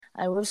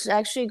I was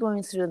actually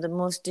going through the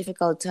most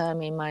difficult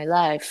time in my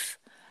life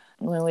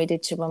when we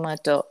did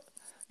Chibamato.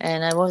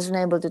 And I wasn't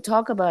able to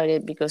talk about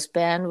it because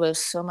band was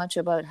so much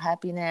about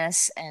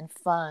happiness and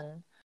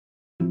fun.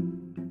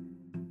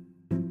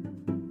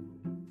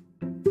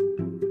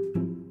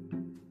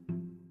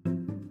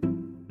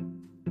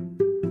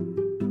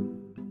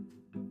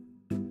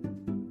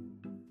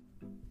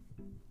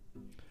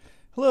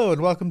 Hello,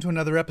 and welcome to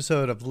another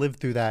episode of Live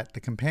Through That,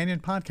 the companion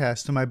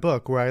podcast to my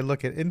book where I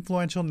look at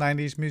influential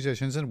 90s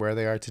musicians and where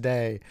they are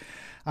today.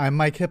 I'm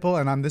Mike Hipple,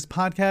 and on this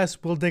podcast,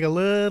 we'll dig a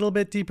little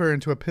bit deeper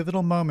into a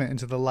pivotal moment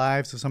into the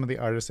lives of some of the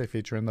artists I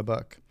feature in the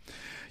book.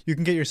 You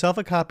can get yourself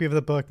a copy of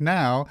the book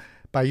now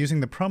by using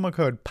the promo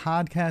code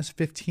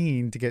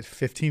PODCAST15 to get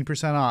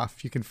 15%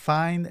 off. You can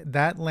find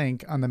that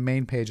link on the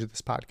main page of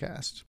this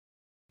podcast.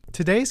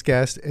 Today's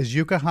guest is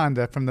Yuka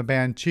Honda from the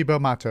band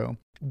Cibo-Matto.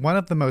 One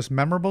of the most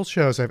memorable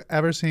shows I've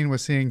ever seen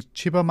was seeing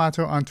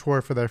Cibo-Matto on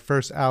tour for their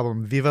first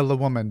album, Viva la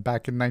Woman,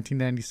 back in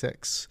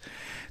 1996.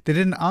 They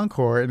did an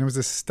encore, and it was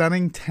a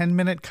stunning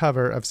 10-minute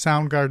cover of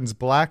Soundgarden's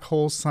Black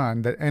Hole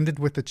Sun that ended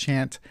with the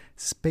chant,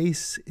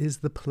 "Space is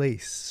the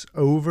place,"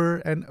 over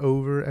and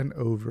over and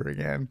over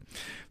again.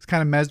 It's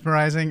kind of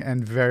mesmerizing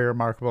and very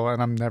remarkable,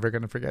 and I'm never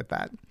going to forget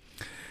that.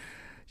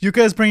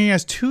 Yuka is bringing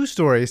us two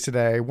stories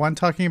today, one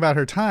talking about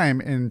her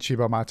time in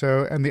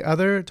Cibo-Matto and the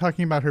other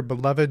talking about her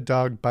beloved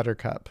dog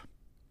Buttercup.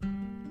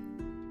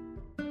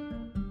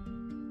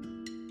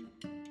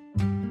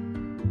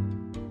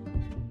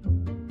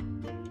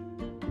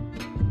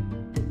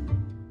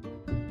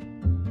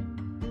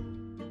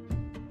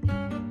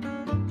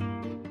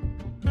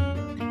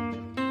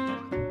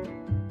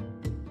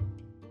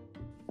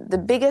 The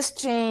biggest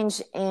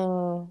change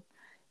in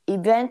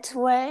event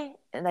way,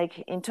 like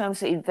in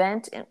terms of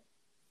event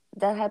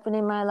that happened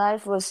in my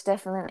life was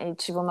definitely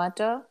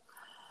Cibo-Matto.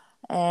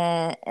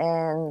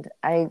 And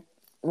I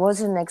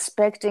wasn't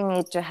expecting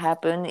it to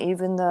happen,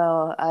 even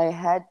though I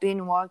had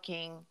been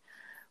working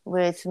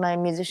with my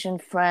musician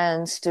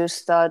friends to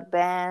start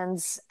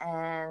bands,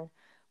 and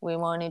we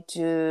wanted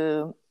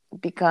to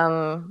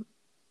become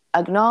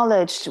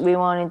acknowledged. We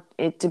wanted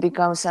it to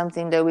become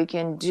something that we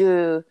can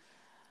do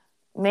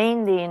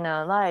mainly in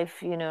our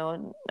life,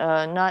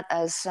 not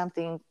as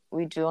something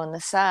we do on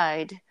the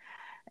side.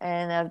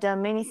 And I've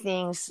done many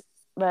things,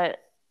 but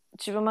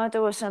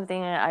Cibo-Matto was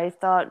something that I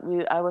thought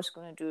I was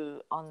going to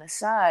do on the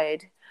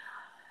side.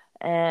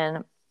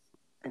 And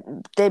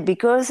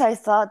because I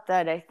thought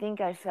that, I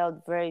think I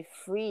felt very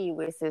free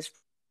with this.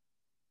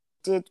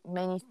 Did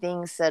many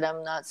things that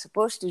I'm not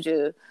supposed to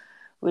do,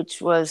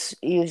 which was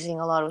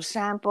using a lot of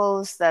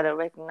samples that are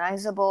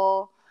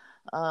recognizable,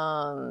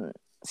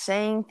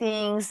 saying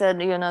things that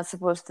you're not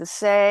supposed to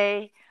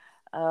say,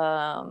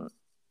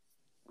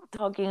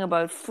 talking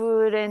about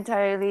food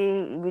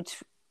entirely,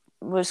 which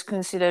was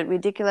considered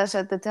ridiculous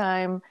at the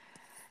time,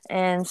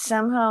 and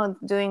somehow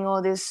doing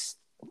all these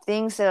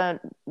things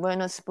that we're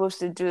not supposed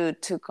to do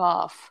took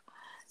off.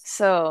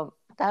 So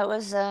that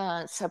was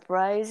a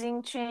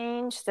surprising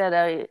change that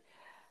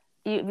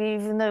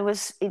even though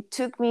it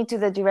took me to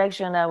the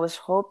direction I was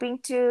hoping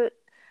to,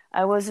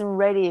 I wasn't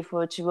ready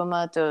for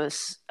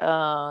Cibo-Matto's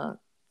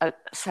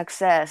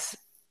success.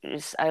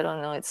 I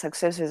don't know,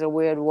 success is a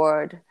weird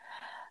word,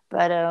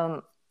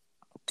 but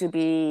to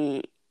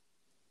be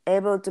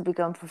able to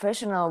become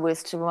professional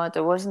with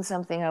Cibo-Matto wasn't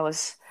something I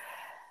was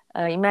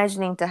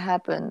imagining to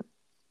happen.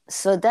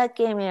 So that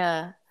gave me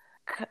a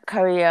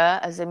career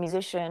as a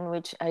musician,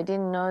 which I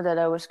didn't know that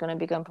I was going to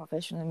become a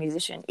professional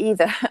musician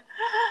either.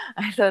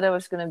 I thought I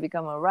was going to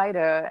become a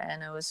writer,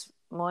 and I was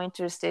more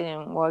interested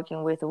in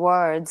working with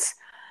words.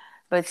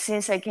 But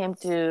since I came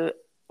to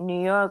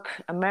New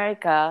York,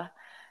 America,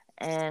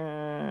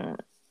 and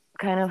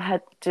kind of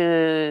had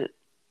to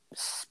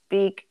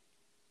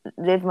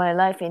live my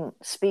life in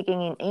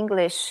speaking in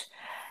English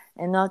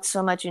and not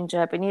so much in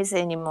Japanese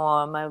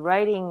anymore, my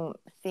writing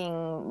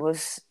thing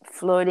was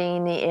floating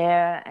in the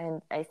air,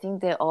 and I think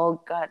they all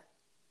got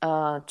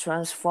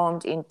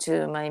transformed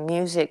into my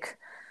music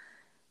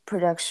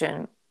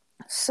production.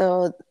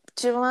 So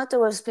Cibo-Matto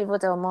was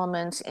pivotal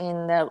moment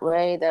in that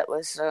way.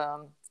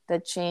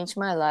 That changed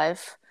my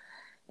life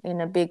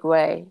in a big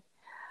way.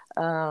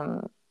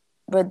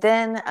 But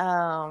then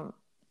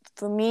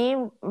for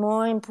me,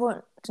 more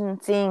important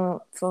thing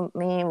for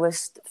me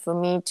was for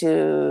me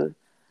to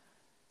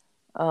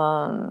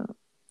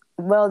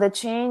the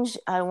change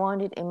I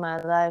wanted in my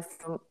life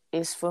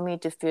is for me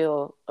to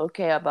feel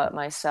okay about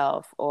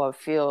myself, or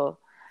feel,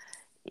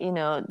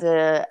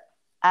 the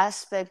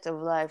aspect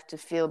of life to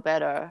feel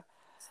better.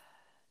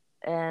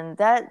 And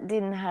that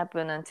didn't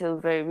happen until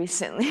very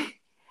recently.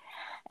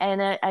 And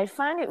I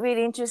find it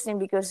really interesting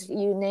because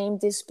you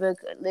named this book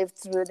Live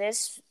Through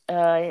This.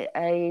 I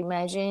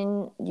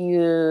imagine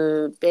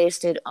you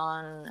based it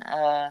on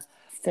a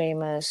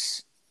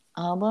famous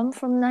album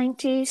from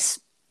 90s.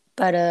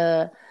 But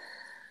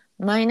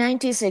my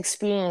 90s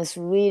experience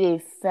really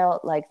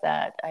felt like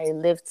that. I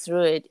lived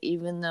through it,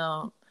 even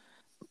though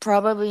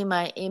probably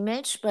my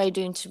image by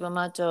doing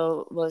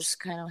Cibo-Matto was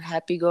kind of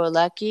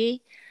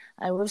happy-go-lucky.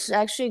 I was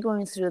actually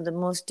going through the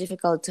most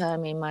difficult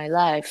time in my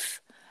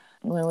life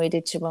when we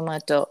did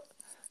Chibamato.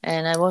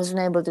 And I wasn't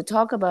able to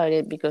talk about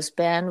it because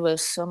band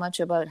was so much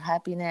about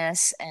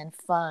happiness and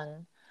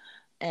fun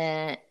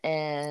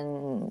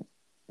and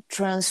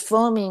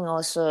transforming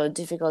also a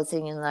difficult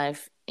thing in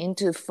life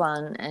into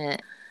fun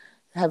and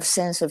have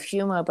sense of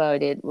humor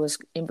about it was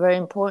a very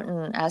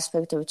important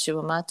aspect of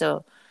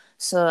Chibamato.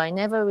 So I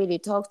never really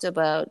talked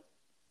about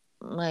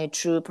my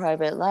true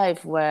private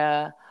life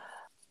where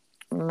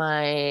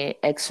my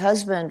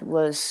ex-husband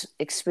was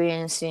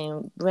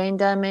experiencing brain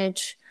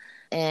damage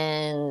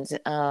and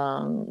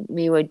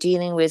we were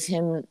dealing with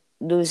him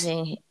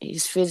losing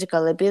his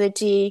physical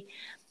ability,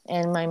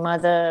 and my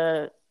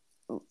mother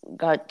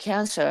got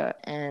cancer,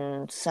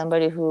 and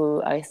somebody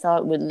who I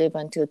thought would live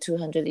until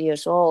 200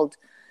 years old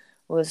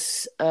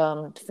was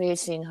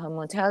facing her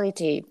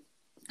mortality.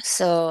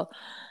 So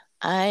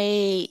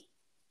I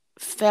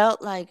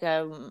felt like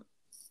I'm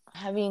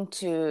having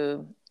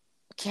to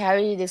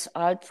carry this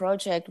art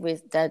project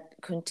with that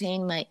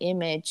contained my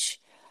image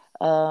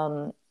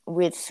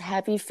with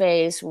happy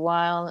face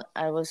while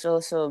I was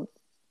also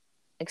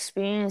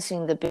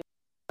experiencing the big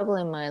struggle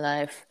in my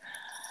life.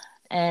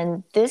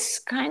 And this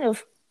kind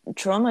of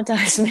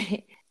traumatized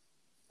me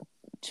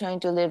trying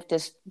to live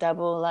this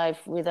double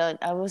life without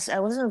I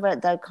wasn't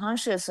that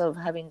conscious of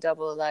having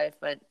double life,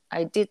 but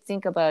I did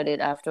think about it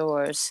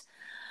afterwards,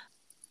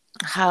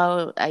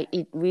 how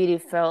it really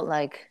felt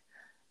like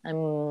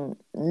I'm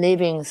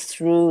living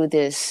through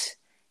this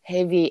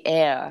heavy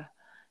air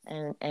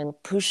and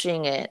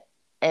pushing it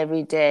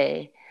every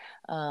day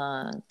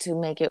to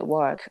make it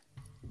work.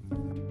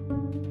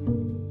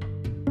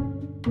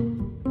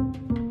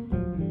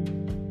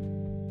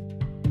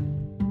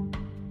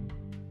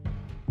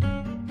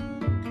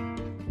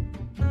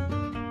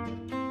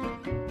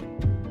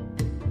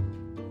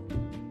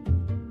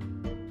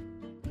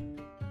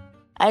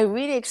 I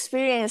really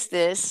experienced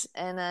this,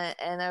 and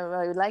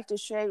I would like to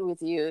share it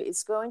with you.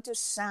 It's going to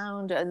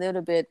sound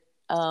little bit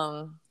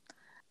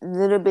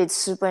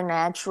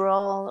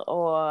supernatural,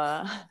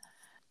 or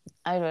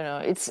I don't know.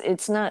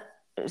 It's not.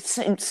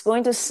 It's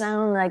going to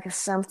sound like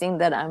something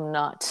that I'm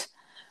not,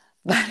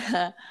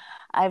 but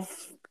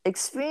I've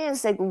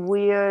experienced like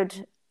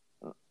weird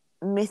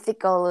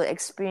mythical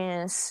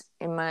experience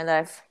in my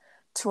life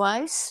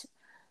twice,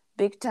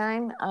 big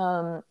time.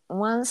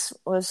 Once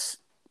was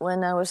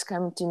when I was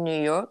coming to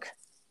New York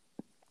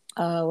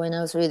when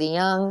I was really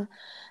young,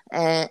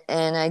 and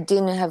I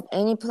didn't have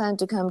any plan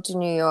to come to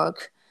New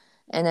York,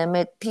 and I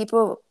met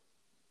people,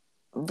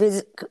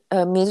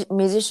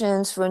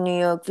 musicians from New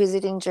York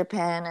visiting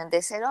Japan, and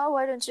they said, "Oh,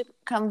 why don't you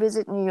come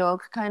visit New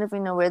York?" Kind of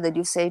in a way that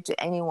you say to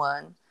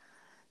anyone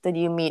that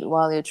you meet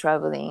while you're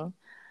traveling.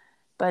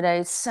 But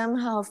I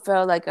somehow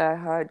felt like I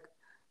heard,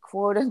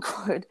 quote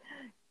unquote,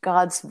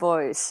 God's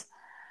voice,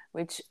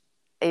 which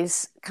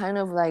is kind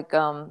of like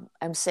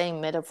I'm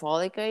saying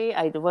metaphorically.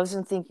 I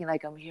wasn't thinking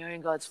like I'm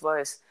hearing God's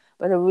voice,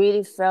 but I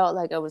really felt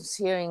like I was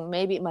hearing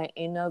maybe my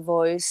inner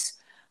voice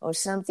or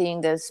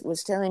something that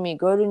was telling me,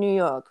 go to New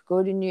York,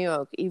 go to New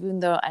York, even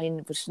though I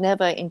was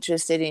never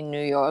interested in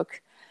New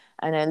York.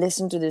 And I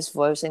listened to this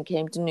voice and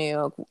came to New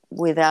York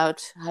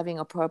without having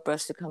a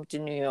purpose to come to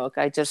New York.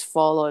 I just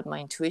followed my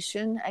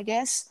intuition, I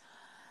guess.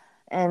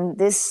 And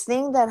this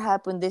thing that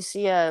happened this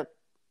year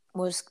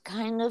was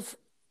kind of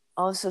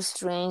also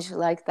strange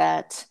like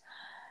that.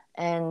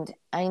 And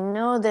I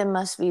know there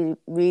must be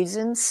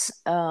reasons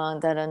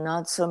that are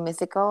not so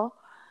mythical.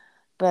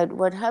 But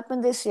what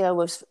happened this year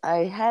was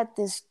I had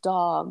this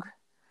dog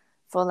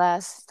for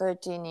last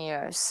 13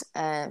 years,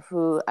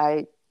 who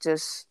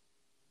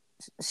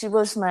she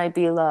was my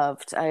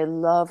beloved. I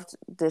loved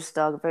this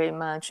dog very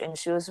much. And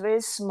she was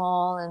very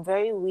small and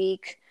very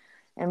weak,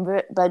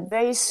 but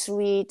very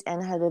sweet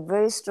and had a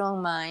very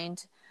strong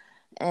mind.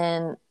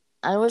 And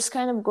I was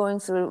kind of going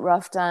through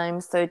rough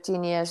times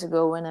 13 years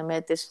ago when I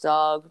met this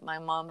dog. My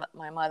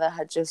mother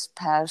had just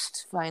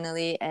passed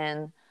finally,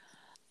 and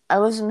I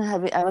was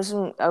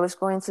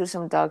going through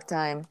some dark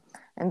time.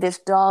 And this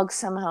dog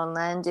somehow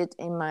landed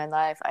in my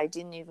life. I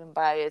didn't even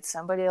buy it.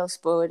 Somebody else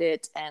bought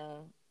it,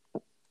 and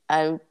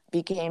I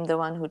became the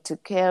one who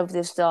took care of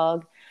this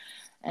dog.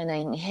 And I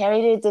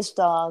inherited this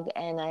dog,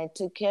 and I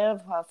took care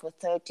of her for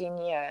 13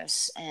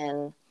 years.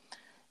 And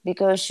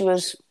because she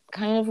was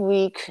kind of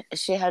weak,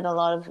 she had a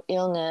lot of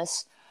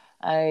illness,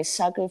 I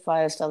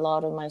sacrificed a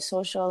lot of my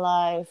social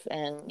life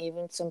and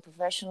even some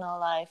professional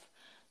life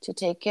to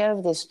take care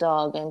of this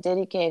dog and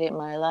dedicated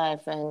my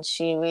life. And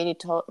she really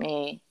taught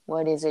me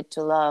what is it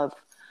to love.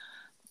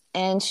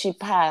 And she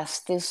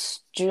passed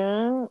this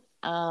June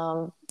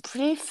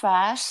pretty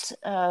fast.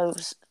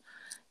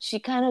 She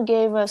kind of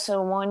gave us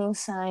a warning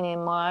sign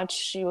in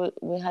March.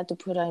 We had to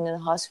put her in the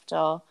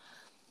hospital.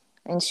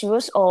 And she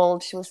was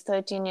old. She was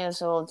 13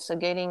 years old. So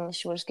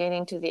she was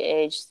getting to the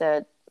age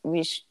that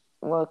we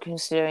were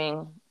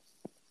considering.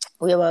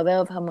 We were aware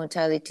of her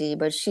mortality,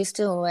 but she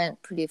still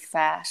went pretty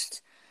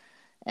fast.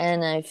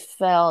 And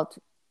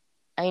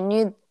I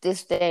knew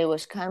this day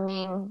was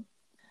coming.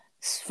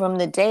 From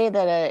the day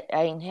that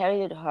I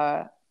inherited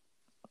her,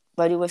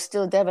 but it was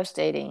still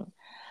devastating.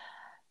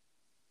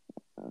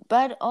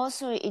 But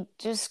also, it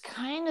just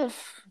kind of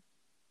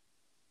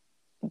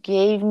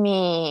gave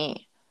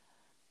me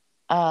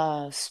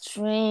a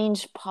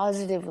strange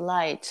positive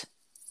light,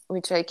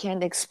 which I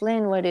can't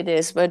explain what it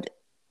is, but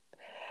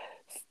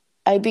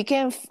I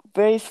became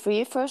very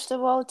free, first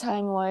of all,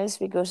 time-wise,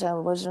 because I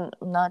wasn't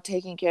not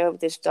taking care of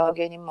this dog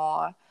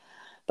anymore.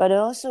 But I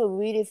also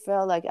really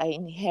felt like I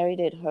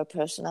inherited her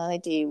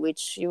personality, which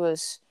she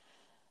was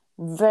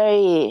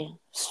very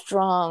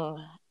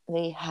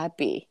strongly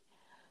happy.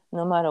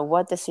 No matter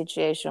what the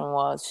situation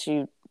was,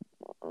 she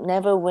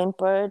never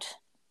whimpered,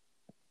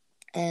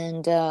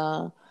 and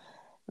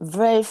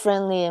very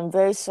friendly and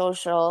very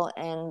social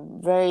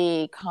and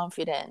very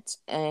confident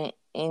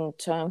in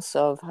terms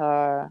of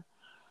her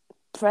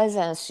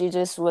presence. She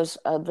just was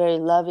a very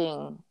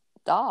loving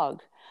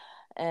dog.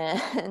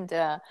 And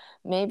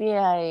maybe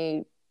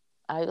I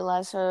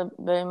idolized her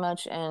very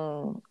much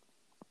and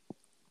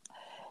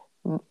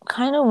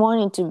kind of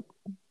wanted to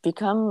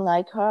become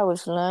like her. I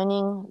was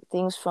learning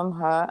things from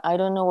her. I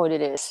don't know what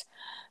it is.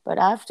 But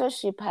after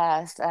she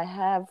passed, I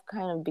have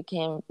kind of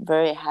became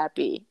very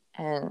happy,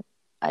 and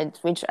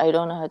which I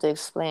don't know how to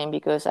explain,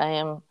 because I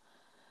am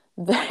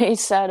very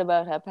sad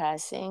about her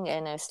passing,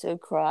 and I still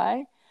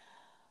cry.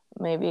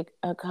 Maybe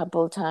a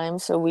couple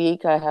times a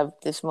week, I have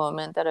this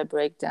moment that I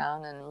break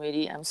down and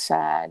really I'm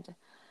sad.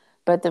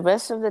 But the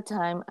rest of the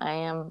time, I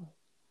am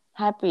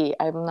happy.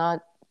 I'm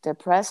not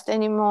depressed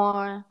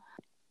anymore.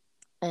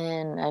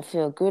 And I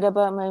feel good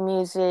about my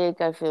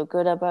music. I feel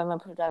good about my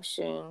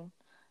production.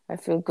 I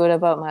feel good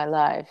about my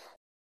life.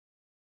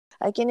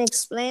 I can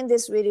explain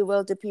this really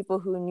well to people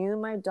who knew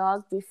my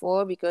dog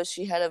before, because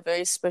she had a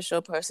very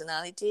special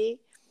personality.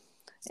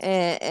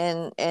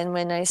 And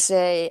when I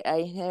say I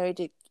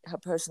inherited her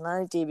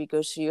personality,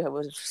 because she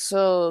was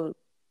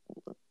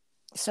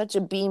such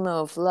a beam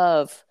of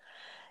love,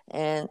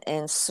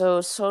 and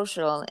so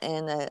social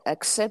and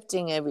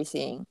accepting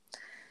everything.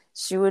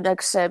 She would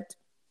accept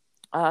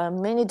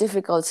many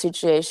difficult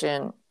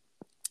situations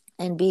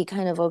and be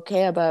kind of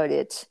okay about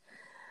it.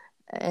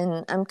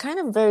 And I'm kind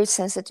of a very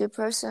sensitive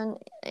person,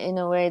 in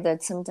a way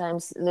that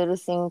sometimes little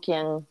thing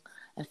can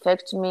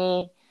affect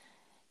me.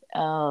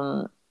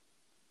 Um,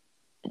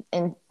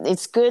 and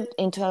it's good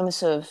in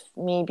terms of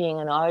me being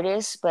an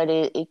artist, but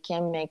it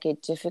can make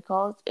it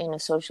difficult in a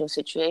social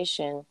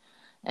situation.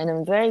 And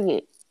I'm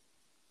very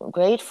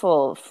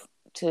grateful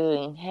to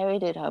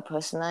inherited her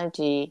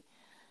personality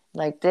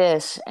like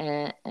this,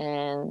 and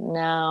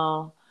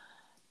now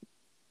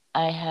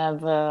I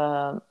have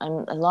a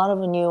lot of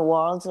new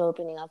worlds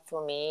opening up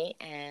for me,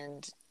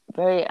 and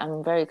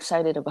I'm very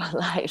excited about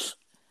life.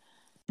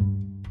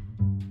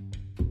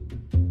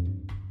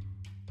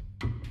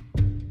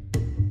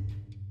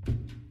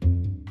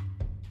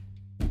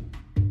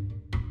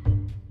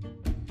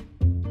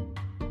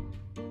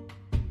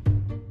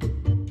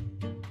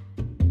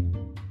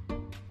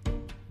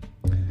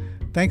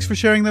 Thanks for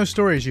sharing those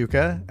stories,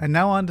 Yuka. And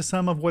now on to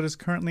some of what is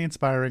currently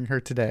inspiring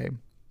her today.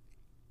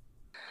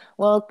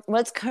 Well,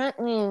 what's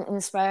currently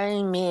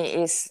inspiring me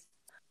is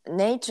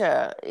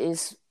nature.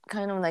 Is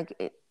kind of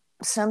like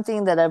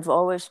something that I've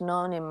always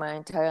known in my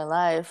entire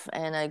life,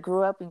 and I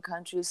grew up in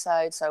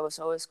countryside, so I was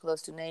always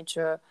close to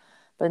nature.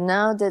 But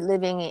now that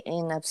living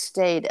in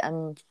upstate,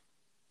 and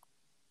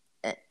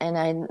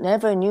I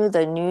never knew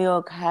that New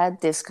York had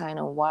this kind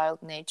of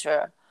wild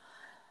nature.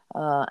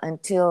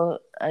 Until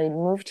I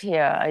moved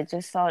here, I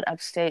just thought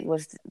upstate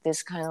was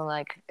this kind of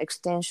like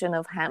extension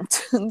of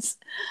Hamptons,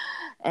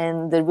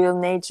 and the real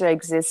nature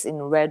exists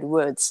in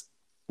redwoods.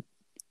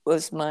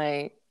 Was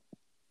my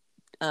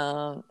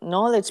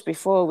knowledge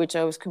before, which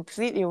I was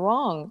completely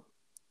wrong.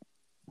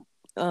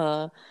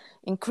 Uh,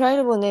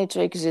 Incredible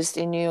nature exists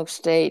in New York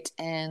State,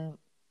 and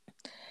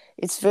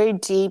it's very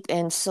deep,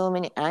 and so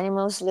many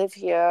animals live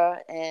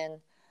here,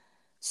 and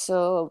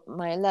so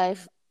my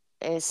life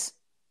is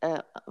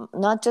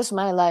not just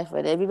my life,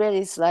 but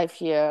everybody's life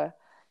here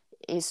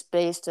is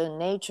based on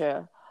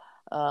nature.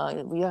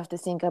 You have to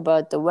think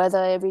about the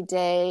weather every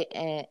day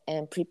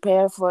and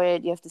prepare for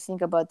it. You have to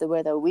think about the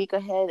weather a week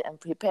ahead and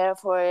prepare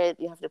for it.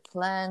 You have to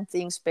plan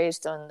things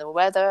based on the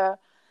weather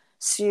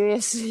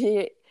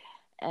seriously.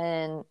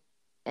 and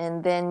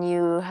and then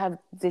you have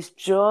this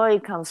joy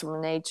comes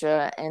from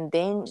nature, and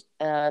then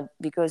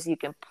because you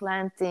can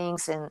plant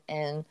things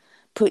and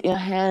put your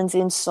hands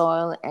in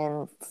soil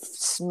and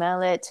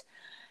smell it,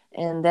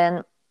 and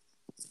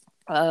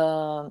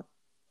uh,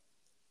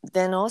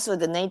 then also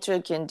the nature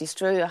can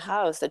destroy your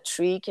house. The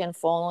tree can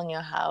fall on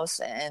your house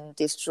and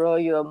destroy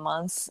your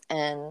month,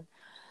 and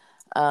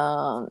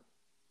um,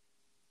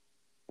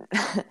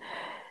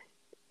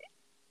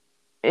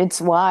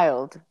 it's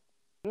wild.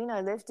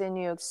 I lived in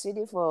New York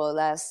City for the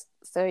last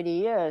 30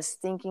 years,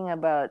 thinking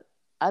about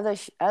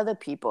other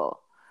people.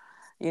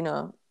 You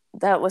know,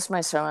 that was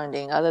my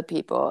surrounding, other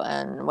people,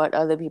 and what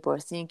other people are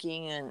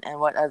thinking, and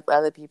what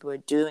other people are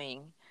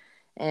doing.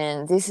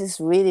 And this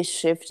is really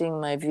shifting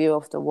my view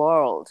of the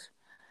world.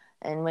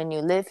 And when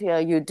you live here,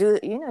 you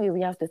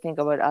have to think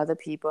about other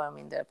people. I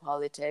mean, their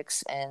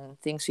politics and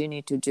things you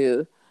need to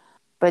do.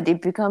 but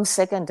it becomes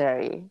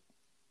secondary,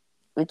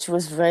 which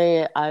was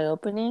very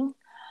eye-opening.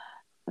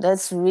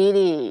 That's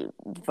really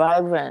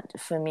vibrant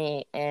for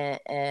me,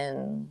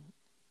 and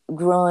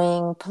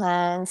growing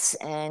plants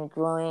and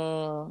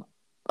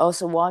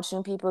also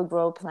watching people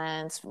grow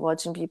plants,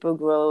 watching people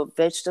grow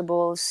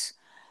vegetables.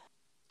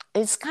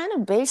 It's kind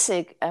of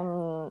basic,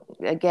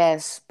 I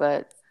guess,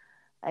 but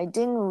I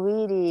didn't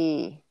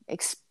really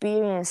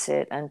experience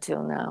it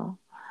until now.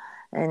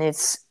 And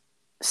it's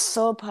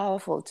so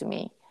powerful to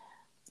me.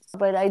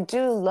 But I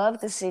do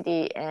love the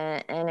city,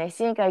 and I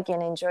think I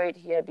can enjoy it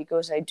here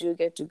because I do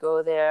get to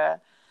go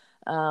there.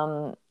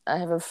 I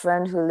have a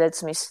friend who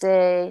lets me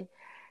stay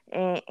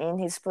in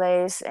his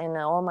place, and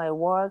all my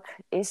work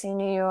is in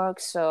New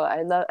York. So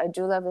I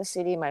do love the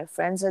city. My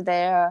friends are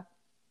there.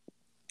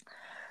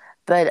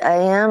 But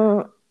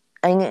I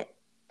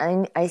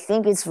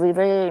think it's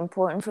very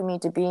important for me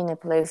to be in a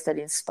place that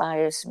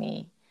inspires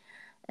me.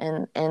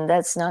 And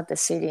that's not the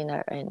city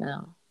right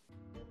now.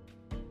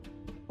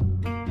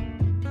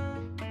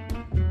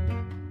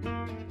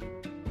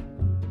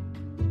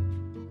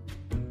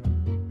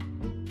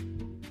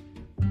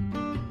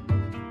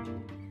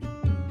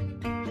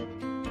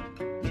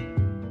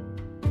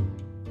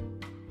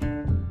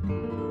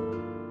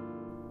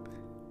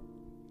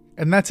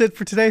 And that's it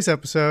for today's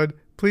episode.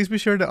 Please be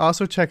sure to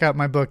also check out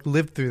my book,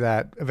 Live Through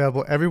That,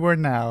 available everywhere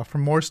now for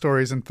more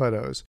stories and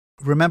photos.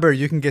 Remember,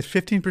 you can get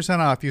 15%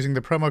 off using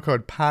the promo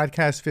code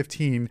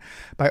PODCAST15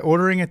 by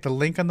ordering at the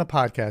link on the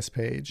podcast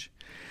page.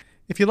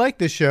 If you like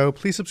this show,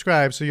 please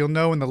subscribe so you'll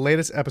know when the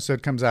latest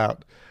episode comes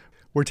out.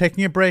 We're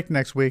taking a break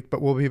next week,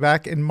 but we'll be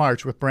back in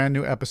March with brand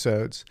new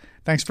episodes.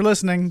 Thanks for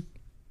listening.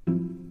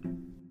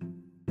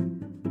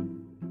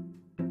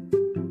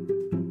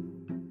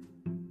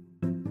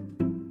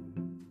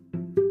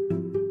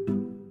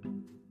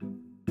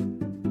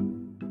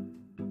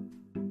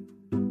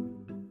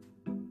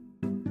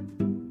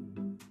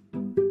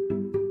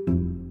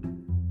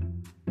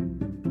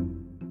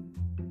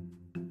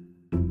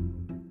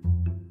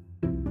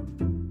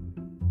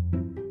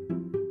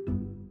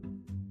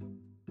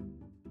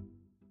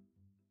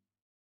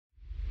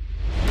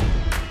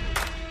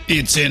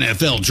 It's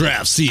NFL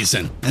draft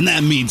season, and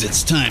that means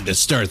it's time to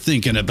start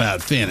thinking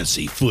about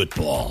fantasy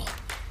football.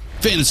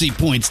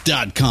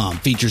 FantasyPoints.com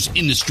features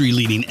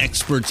industry-leading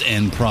experts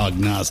and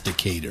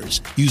prognosticators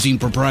using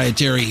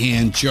proprietary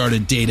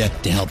hand-charted data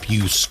to help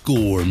you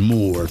score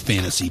more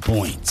fantasy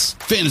points.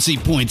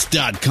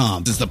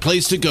 FantasyPoints.com is the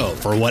place to go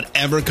for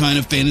whatever kind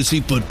of fantasy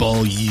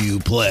football you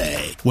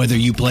play. Whether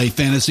you play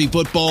fantasy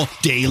football,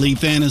 daily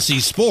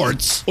fantasy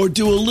sports, or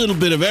do a little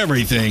bit of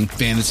everything,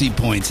 Fantasy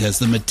Points has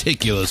the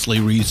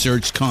meticulously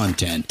researched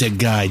content to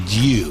guide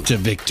you to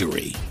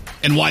victory.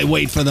 And why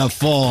wait for the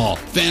fall?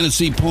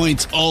 Fantasy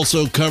Points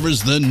also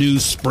covers the new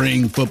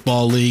spring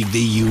football league,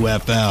 the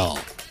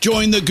UFL.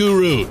 Join the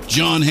guru,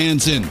 John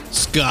Hansen,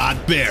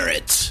 Scott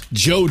Barrett,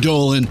 Joe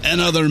Dolan,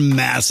 and other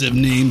massive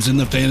names in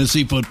the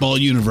fantasy football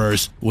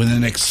universe with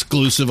an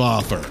exclusive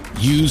offer.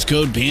 Use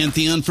code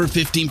Pantheon for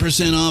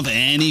 15% off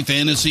any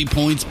Fantasy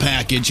Points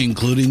package,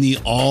 including the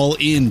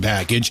all-in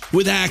package,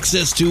 with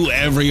access to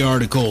every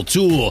article,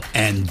 tool,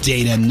 and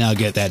data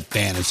nugget that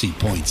Fantasy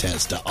Points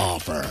has to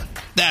offer.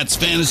 That's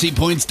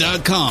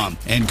FantasyPoints.com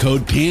and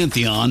code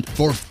Pantheon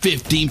for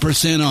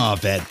 15%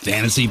 off at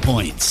Fantasy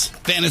Points.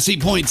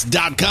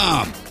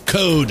 FantasyPoints.com,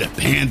 code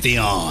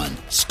Pantheon.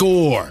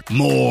 Score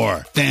more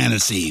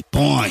fantasy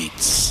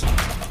points.